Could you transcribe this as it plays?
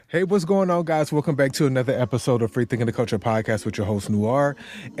Hey, what's going on, guys? Welcome back to another episode of Free Thinking the Culture podcast with your host, Noir.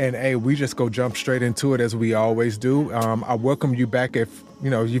 And hey, we just go jump straight into it as we always do. I welcome you back if,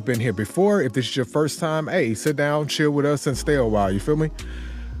 you've been here before. If this is your first time, hey, sit down, chill with us, and stay a while. You feel me?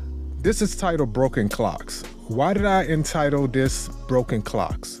 This is titled Broken Clocks. Why did I entitle this Broken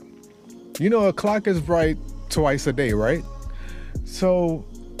Clocks? A clock is right twice a day, right? So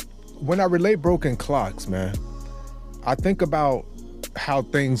when I relate broken clocks, man, I think about how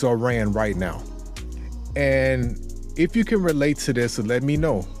things are ran right now. And if you can relate to this, let me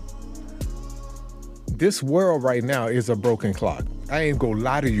know. This world right now is a broken clock. I ain't gonna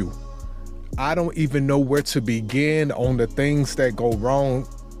lie to you. I don't even know where to begin on the things that go wrong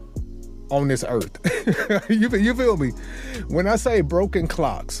on this earth. You feel me? When I say broken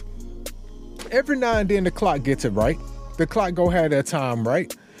clocks, every now and then the clock gets it right. The clock go have that time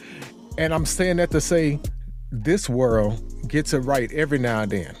right. And I'm saying that to say this world gets it right every now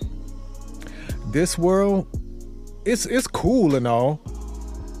and then. This world, it's cool and all,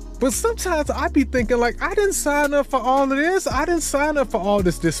 but sometimes I be thinking like, I didn't sign up for all of this. I didn't sign up for all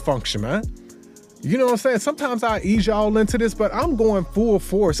this dysfunction, man. You know what I'm saying? Sometimes I ease y'all into this, but I'm going full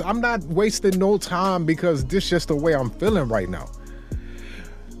force. I'm not wasting no time because this is just the way I'm feeling right now.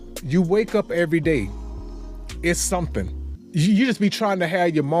 You wake up every day. It's something. You just be trying to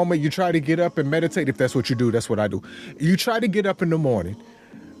have your moment. You try to get up and meditate. If that's what you do, that's what I do. You try to get up in the morning.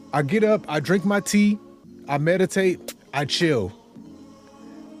 I get up, I drink my tea, I meditate, I chill.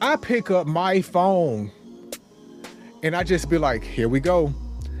 I pick up my phone and I just be like, here we go.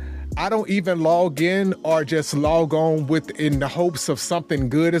 I don't even log in or just log on in the hopes of something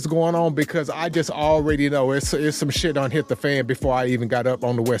good is going on because I just already know it's some shit done hit the fan before I even got up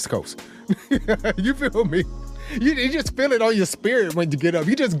on the West Coast. You feel me? You just feel it on your spirit when you get up.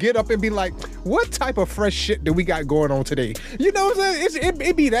 You just get up and be like, what type of fresh shit do we got going on today? You know what I'm saying?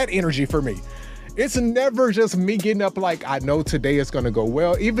 It be that energy for me. It's never just me getting up like, I know today is going to go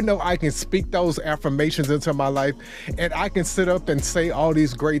well, even though I can speak those affirmations into my life and I can sit up and say all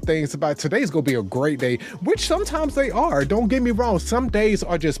these great things about today's going to be a great day, which sometimes they are. Don't get me wrong. Some days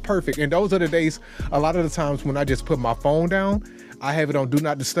are just perfect. And those are the days, a lot of the times when I just put my phone down, I have it on Do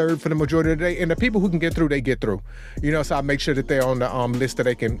Not Disturb for the majority of the day. And the people who can get through, they get through. So I make sure that they're on the list that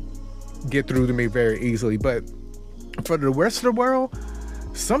they can get through to me very easily. But for the rest of the world,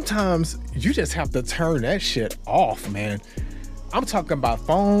 sometimes you just have to turn that shit off, man. I'm talking about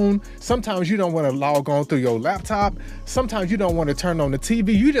phone. Sometimes you don't want to log on through your laptop. Sometimes you don't want to turn on the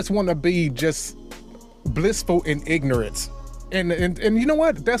TV. You just want to be just blissful in ignorance. And you know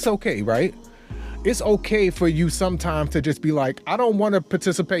what? That's okay, right? It's okay for you sometimes to just be like, I don't want to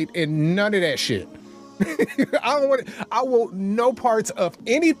participate in none of that shit. I want no parts of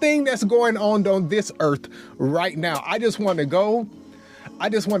anything that's going on this earth right now. I just want to go. I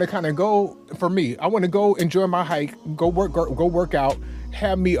just want to kind of go, for me, I want to go enjoy my hike, go work out,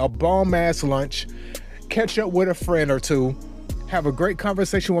 have me a bomb ass lunch, catch up with a friend or two, have a great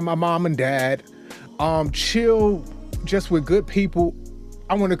conversation with my mom and dad, chill just with good people.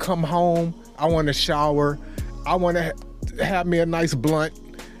 I want to come home. I want to shower. I want to have me a nice blunt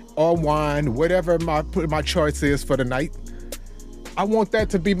or wine, whatever my choice is for the night. I want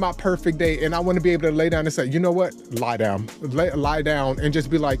that to be my perfect day, and I want to be able to lay down and say, you know what? Lie down and just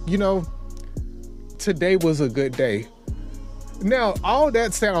be like, today was a good day. Now, all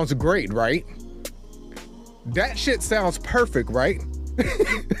that sounds great, right? That shit sounds perfect, right?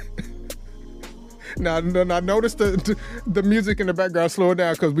 Now notice the music in the background slow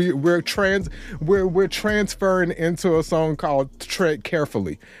down because we're transferring into a song called Tread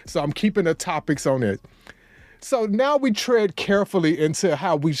Carefully. So I'm keeping the topics on it. So now we tread carefully into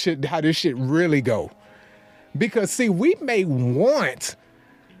how this shit really go. Because see, we may want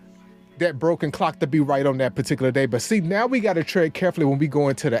that broken clock to be right on that particular day, but see, now we got to tread carefully when we go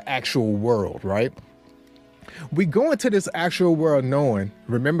into the actual world, right? We go into this actual world knowing,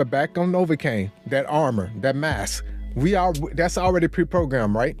 remember back on Novocaine, that armor, that mask, that's already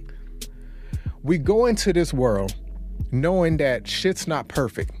pre-programmed, right? We go into this world knowing that shit's not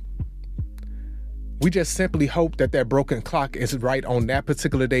perfect. We just simply hope that broken clock is right on that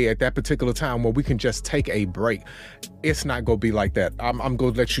particular day at that particular time where we can just take a break. It's not going to be like that. I'm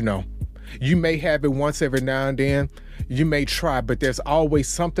going to let you know. You may have it once every now and then. You may try, but there's always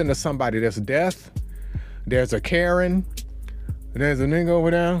something to somebody. There's death. There's a Karen. There's a nigga over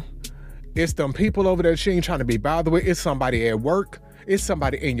there. It's them people over there she ain't trying to be bothered with. It's somebody at work. It's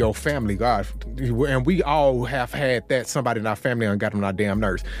somebody in your family, God. And we all have had that somebody in our family and got on our damn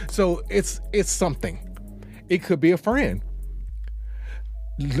nerves. So it's something. It could be a friend.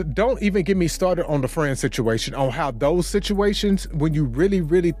 Don't even get me started on the friend situation, on how those situations, when you really,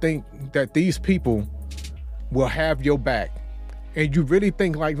 really think that these people will have your back, and you really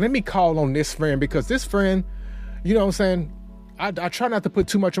think like, let me call on this friend, because this friend, you know what I'm saying? I try not to put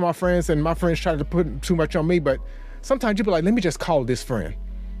too much on my friends, and my friends try to put too much on me, but sometimes you be like, let me just call this friend.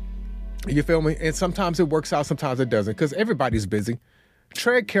 You feel me? And sometimes it works out, sometimes it doesn't, because everybody's busy.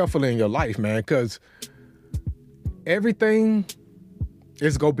 Tread carefully in your life, man, because everything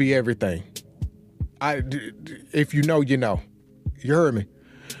is gonna be everything. If you know, you know. You heard me?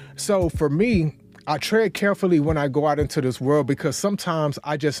 So for me, I tread carefully when I go out into this world, because sometimes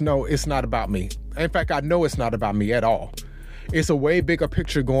I just know it's not about me. In fact, I know it's not about me at all. It's a way bigger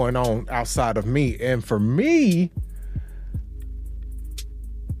picture going on outside of me. And for me,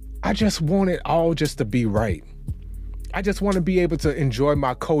 I just want it all just to be right. I just want to be able to enjoy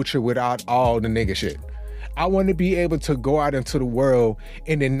my culture without all the nigga shit. I want to be able to go out into the world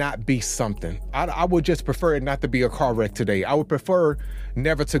and then not be something. I would just prefer it not to be a car wreck today. I would prefer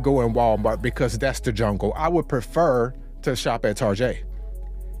never to go in Walmart, because that's the jungle. I would prefer to shop at Target.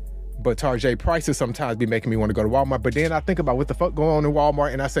 But Target prices sometimes be making me want to go to Walmart. But then I think about what the fuck going on in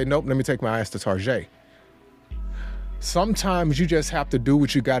Walmart, and I say, nope, let me take my ass to Target. Sometimes you just have to do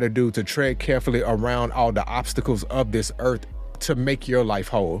what you got to do to tread carefully around all the obstacles of this earth to make your life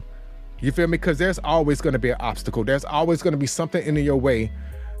whole. You feel me? Because there's always going to be an obstacle. There's always going to be something in your way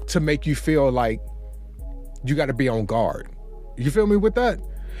to make you feel like you got to be on guard. You feel me with that?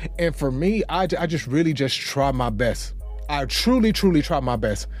 And for me, I just really just try my best. I truly, truly try my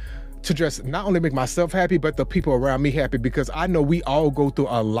best to just not only make myself happy, but the people around me happy, because I know we all go through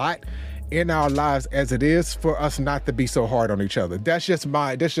a lot in our lives as it is, for us not to be so hard on each other. That's just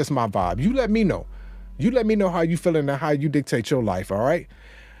my vibe. You let me know. You let me know how you feeling and how you dictate your life, all right?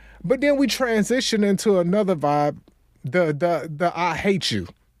 But then we transition into another vibe, the I hate you.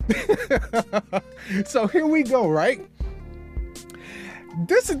 So here we go, right?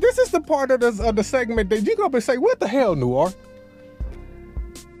 This is the part of the segment that you're gonna say, what the hell, Noir?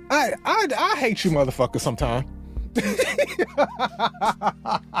 I hate you motherfuckers sometimes.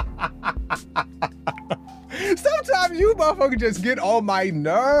 Sometimes you motherfuckers just get on my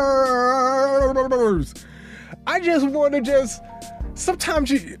nerves. I just want to just,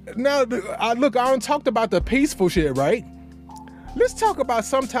 sometimes I don't talk about the peaceful shit, right? Let's talk about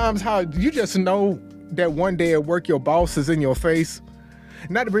sometimes how you just know that one day at work your boss is in your face.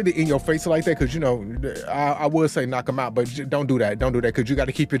 Not really in your face like that, because, you know, I would say knock them out, but don't do that. Don't do that, because you got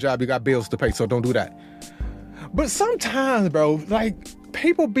to keep your job. You got bills to pay, so don't do that. But sometimes, bro, like,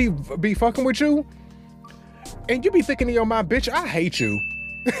 people be fucking with you, and you be thinking in your mind, bitch, I hate you.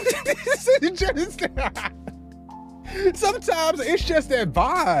 Sometimes it's just that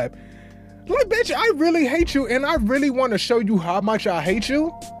vibe. Like, bitch, I really hate you, and I really want to show you how much I hate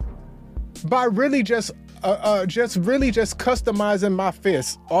you by really just customizing my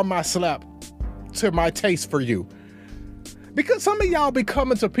fist or my slap to my taste for you. Because some of y'all be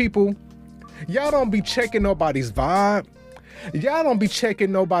coming to people, y'all don't be checking nobody's vibe. Y'all don't be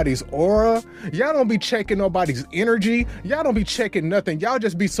checking nobody's aura. Y'all don't be checking nobody's energy. Y'all don't be checking nothing. Y'all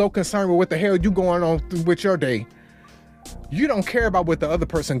just be so concerned with what the hell you going on with your day. You don't care about what the other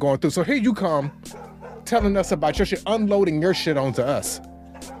person going through. So here you come telling us about your shit, unloading your shit onto us.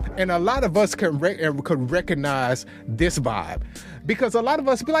 And a lot of us could recognize this vibe, because a lot of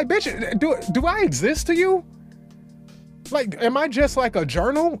us be like, bitch, do I exist to you? Like, am I just like a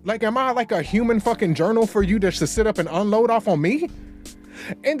journal? Like, am I like a human fucking journal for you just to sit up and unload off on me?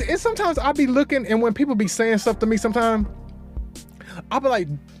 And sometimes I be looking, and when people be saying stuff to me sometimes, I'll be like,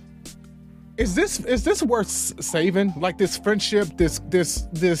 is this worth saving? Like, this friendship,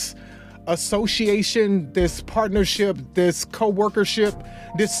 this association, this partnership, this co-workership,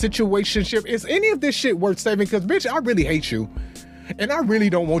 this situationship, is any of this shit worth saving? Because, bitch, I really hate you. And I really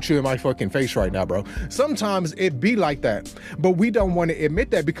don't want you in my fucking face right now, bro. Sometimes it be like that, but we don't want to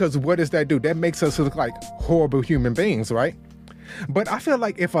admit that, because what does that do? That makes us look like horrible human beings, right? But I feel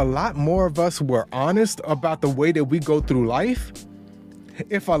like if a lot more of us were honest about the way that we go through life,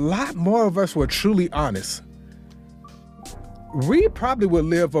 if a lot more of us were truly honest, we probably would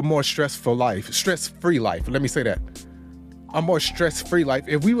live a more stress-free life. Let me say that. A more stress-free life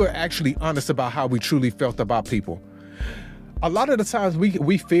if we were actually honest about how we truly felt about people. A lot of the times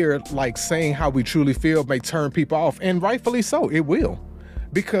we fear, like, saying how we truly feel may turn people off, and rightfully so, it will.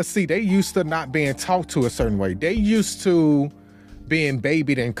 Because, see, they used to not being talked to a certain way. They used to being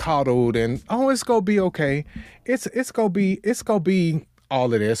babied and coddled and, oh, it's gonna be okay. It's gonna be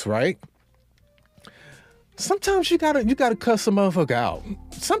all of this, right? Sometimes you gotta cuss a motherfucker out.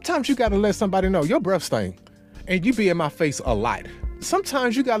 Sometimes you gotta let somebody know your breath stink, and you be in my face a lot.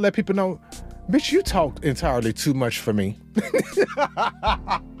 sometimes you gotta let people know, bitch, you talk entirely too much for me.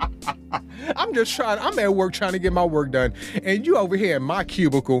 I'm at work trying to get my work done, and you over here in my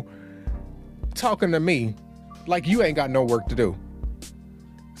cubicle talking to me like you ain't got no work to do.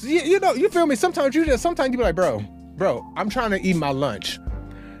 So you feel me? Sometimes you be like, bro, I'm trying to eat my lunch.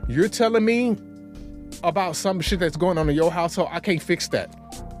 You're telling me about some shit that's going on in your household. I can't fix that.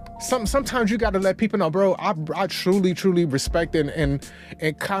 Sometimes you got to let people know, bro, I truly respect and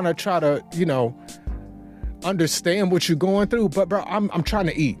kind of try to, understand what you're going through. But bro, I'm trying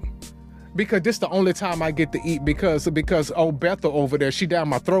to eat. Because this is the only time I get to eat because old Bethel over there, she down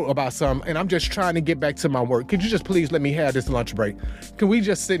my throat about something, and I'm just trying to get back to my work. Could you just please let me have this lunch break? Can we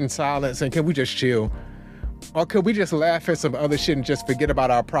just sit in silence and can we just chill? Or could we just laugh at some other shit and just forget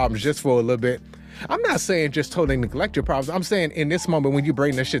about our problems just for a little bit? I'm not saying just totally neglect your problems. I'm saying in this moment when you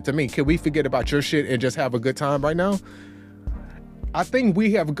bring this shit to me, can we forget about your shit and just have a good time right now? I think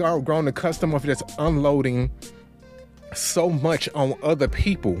we have grown accustomed of just unloading so much on other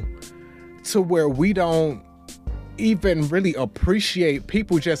people to where we don't even really appreciate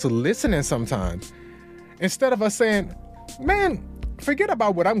people just listening sometimes. Instead of us saying, man, forget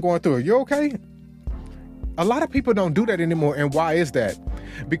about what I'm going through. Are you okay? A lot of people don't do that anymore. And why is that?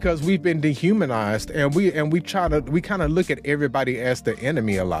 Because we've been dehumanized and we kind of look at everybody as the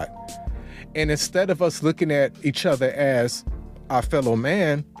enemy a lot. And instead of us looking at each other as our fellow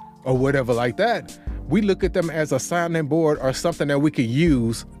man or whatever like that, we look at them as a sounding board or something that we could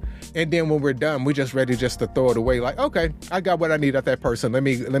use. And then when we're done, we're just ready just to throw it away. Like, okay, I got what I need of that person. Let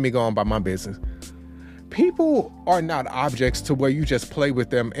me go on about my business. People are not objects to where you just play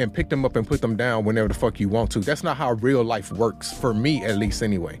with them and pick them up and put them down whenever the fuck you want to. That's not how real life works, for me at least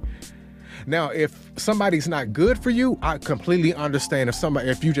anyway. Now, if somebody's not good for you, I completely understand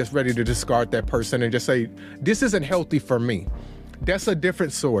if you just ready to discard that person and just say, this isn't healthy for me. That's a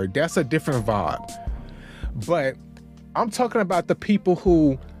different sword. That's a different vibe. But I'm talking about the people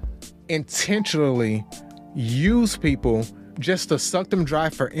who intentionally use people just to suck them dry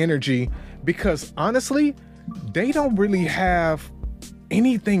for energy, because honestly, they don't really have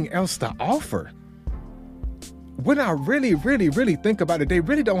anything else to offer. When I really think about it, they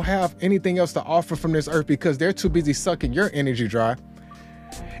really don't have anything else to offer from this earth because they're too busy sucking your energy dry.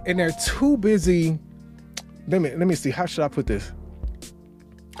 And they're too busy, let me see, how should I put this?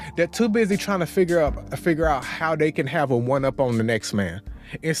 They're too busy trying to figure out how they can have a one-up on the next man.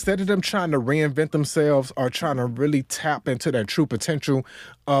 Instead of them trying to reinvent themselves or trying to really tap into their true potential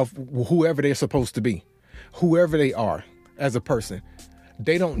of whoever they're supposed to be, whoever they are as a person,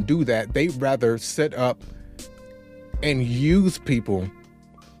 they don't do that. They rather set up and use people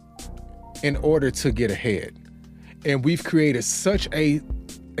in order to get ahead. And we've created such an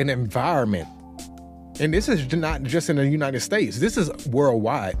environment, and this is not just in the United States, this is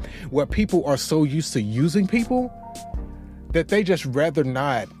worldwide, where people are so used to using people that they just rather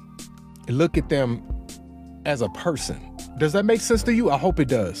not look at them as a person. Does that make sense to you? I hope it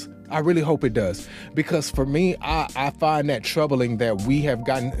does. I really hope it does. Because for me, I find that troubling that we have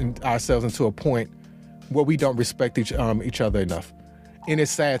gotten ourselves into a point where we don't respect each other enough. And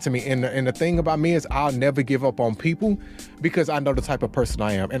it's sad to me. And the thing about me is I'll never give up on people because I know the type of person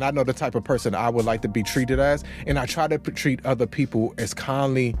I am. And I know the type of person I would like to be treated as. And I try to treat other people as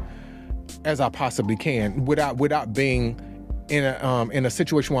kindly as I possibly can without being in a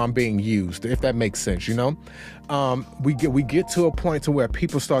situation where I'm being used, if that makes sense, we get to a point to where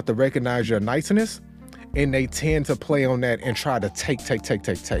people start to recognize your niceness, and they tend to play on that and try to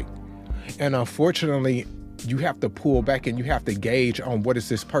take. And unfortunately, you have to pull back and you have to gauge on what is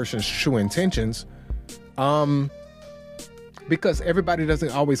this person's true intentions, because everybody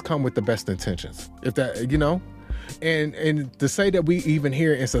doesn't always come with the best intentions. If that, and to say that we even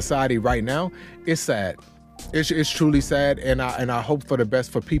here in society right now, it's sad. It's truly sad, and I hope for the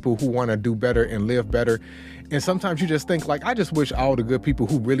best for people who want to do better and live better. And sometimes you just think, like, I just wish all the good people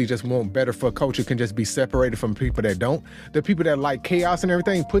who really just want better for culture can just be separated from people that don't. The people that like chaos and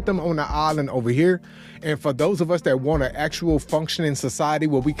everything, put them on the island over here. And for those of us that want an actual functioning society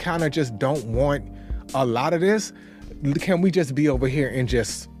where we kind of just don't want a lot of this, can we just be over here and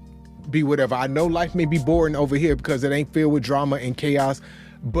just be whatever? I know life may be boring over here because it ain't filled with drama and chaos,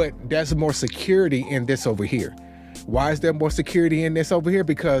 but there's more security in this over here. Why is there more security in this over here?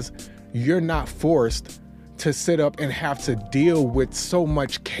 Because you're not forced to sit up and have to deal with so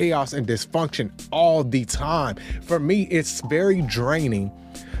much chaos and dysfunction all the time. For me, it's very draining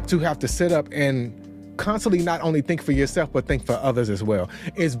to have to sit up and constantly not only think for yourself, but think for others as well.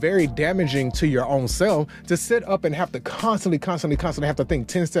 It's very damaging to your own self to sit up and have to constantly have to think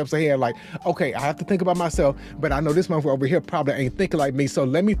 10 steps ahead. Like, okay, I have to think about myself, but I know this motherfucker over here probably ain't thinking like me. So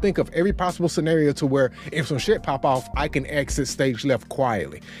let me think of every possible scenario to where if some shit pop off, I can exit stage left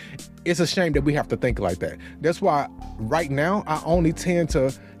quietly. It's a shame that we have to think like that. That's why right now, I only tend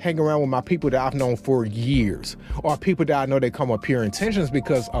to hang around with my people that I've known for years, or people that I know they come with pure intentions,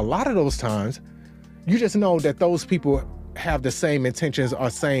 because a lot of those times, you just know that those people have the same intentions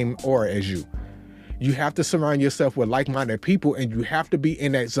or same aura as you. You have to surround yourself with like-minded people, and you have to be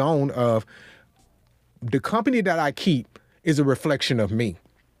in that zone of the company that I keep is a reflection of me.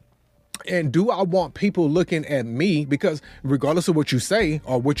 And do I want people looking at me? Because regardless of what you say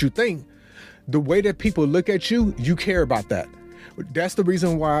or what you think, the way that people look at you, you care about that. That's the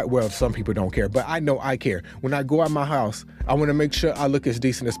reason why, well, some people don't care, but I know I care. When I go out my house, I want to make sure I look as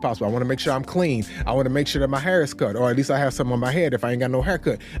decent as possible. I want to make sure I'm clean. I want to make sure that my hair is cut, or at least I have some on my head if I ain't got no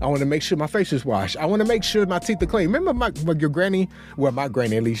haircut. I want to make sure my face is washed. I want to make sure my teeth are clean. Remember your granny, well, my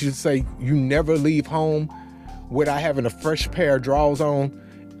granny at least, used to say, you never leave home without having a fresh pair of drawers on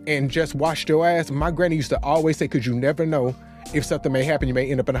and just wash your ass. My granny used to always say, because you never know if something may happen, you may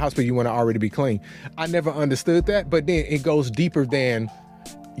end up in the hospital, you want to already be clean. I never understood that, but then it goes deeper than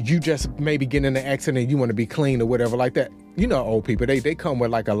you just maybe get in an accident, you want to be clean or whatever like that. You know, old people, they come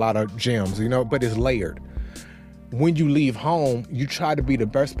with like a lot of gems, you know, but it's layered. When you leave home, you try to be the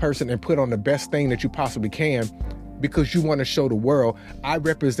best person and put on the best thing that you possibly can, because you want to show the world, I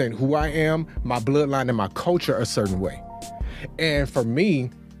represent who I am, my bloodline and my culture a certain way. And for me,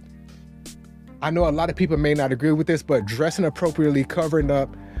 I know a lot of people may not agree with this, but dressing appropriately, covering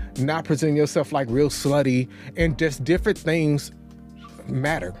up, not presenting yourself like real slutty, and just different things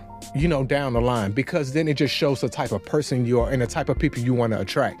matter, you know, down the line, because then it just shows the type of person you are and the type of people you want to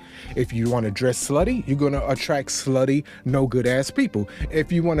attract. If you want to dress slutty, you're going to attract slutty, no good ass people.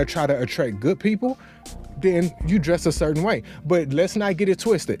 If you want to try to attract good people, then you dress a certain way. But let's not get it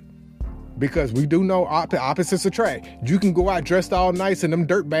twisted, because we do know opposites attract. You can go out dressed all nice and them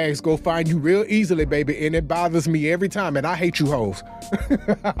dirt bags go find you real easily, baby, and it bothers me every time, and I hate you hoes.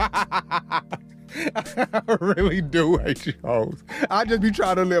 I really do hate you hoes. I just be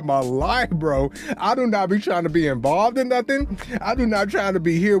trying to live my life, bro. I do not be trying to be involved in nothing. I do not try to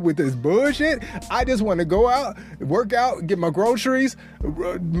be here with this bullshit. I just want to go out, work out, get my groceries,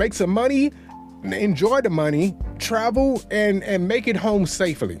 make some money, enjoy the money, travel, and make it home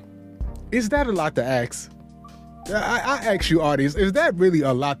safely. Is that a lot to ask? I ask you, audience, is that really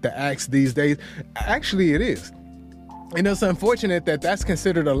a lot to ask these days? Actually, it is. And it's unfortunate that that's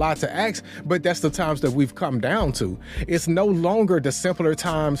considered a lot to ask, but that's the times that we've come down to. It's no longer the simpler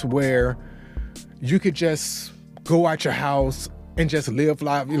times where you could just go out your house and just live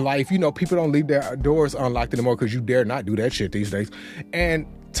life. You know, people don't leave their doors unlocked anymore because you dare not do that shit these days. And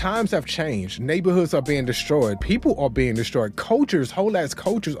times have changed. Neighborhoods are being destroyed. People are being destroyed. Cultures, whole ass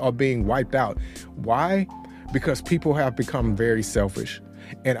cultures are being wiped out. Why? Because people have become very selfish.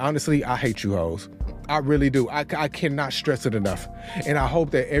 And honestly, I hate you hoes. I really do. I cannot stress it enough. And I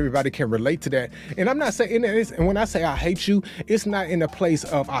hope that everybody can relate to that. And I'm not saying this, and when I say I hate you, it's not in a place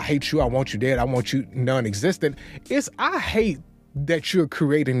of I hate you, I want you dead, I want you non-existent. It's I hate that you're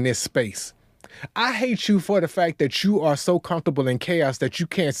creating this space. I hate you for the fact that you are so comfortable in chaos that you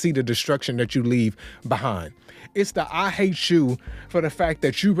can't see the destruction that you leave behind. It's the I hate you for the fact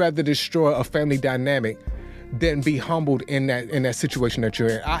that you rather destroy a family dynamic than be humbled in that situation that you're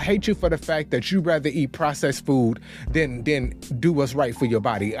in. I hate you for the fact that you rather eat processed food than do what's right for your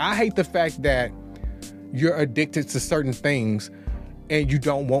body. I hate the fact that you're addicted to certain things and you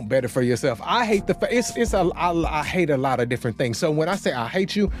don't want better for yourself. I hate the fact, I hate a lot of different things. So when I say I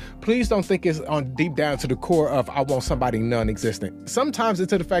hate you, please don't think it's on deep down to the core of I want somebody non-existent. Sometimes it's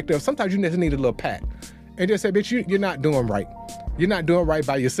to the fact of sometimes you just need a little pat and just say, bitch, you're not doing right. You're not doing right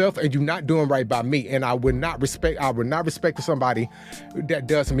by yourself, and you're not doing right by me. And I would not respect somebody that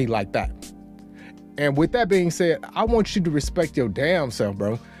does me like that. And with that being said, I want you to respect your damn self,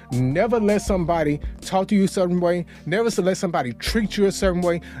 bro. Never let somebody talk to you a certain way. Never let somebody treat you a certain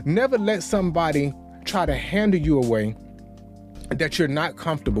way. Never let somebody try to handle you a way that you're not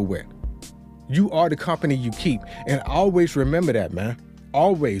comfortable with. You are the company you keep. And always remember that, man.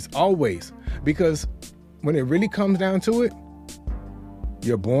 Always, always. Because when it really comes down to it,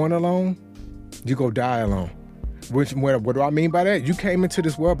 you're born alone, you go die alone. What do I mean by that? You came into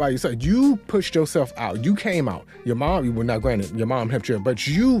this world by yourself. You pushed yourself out. You came out. Your mom, well, not granted, your mom helped you, but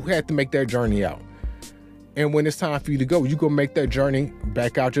you had to make that journey out. And when it's time for you to go, you go make that journey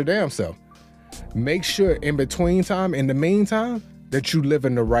back out your damn self. Make sure in the meantime, that you live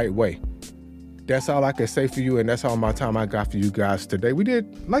in the right way. That's all I can say for you, and that's all my time I got for you guys today. We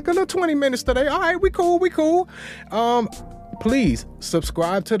did like a little 20 minutes today. All right, we cool. Please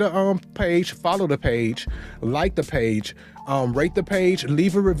subscribe to the page, follow the page, like the page, rate the page,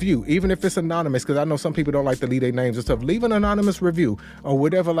 leave a review, even if it's anonymous, because I know some people don't like to leave their names and stuff. Leave an anonymous review or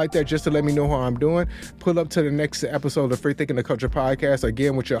whatever like that, just to let me know how I'm doing. Pull up to the next episode of Free Thinking the Culture Podcast,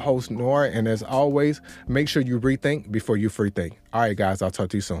 again with your host, Nora. And as always, make sure you rethink before you free think. All right, guys, I'll talk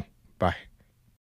to you soon. Bye.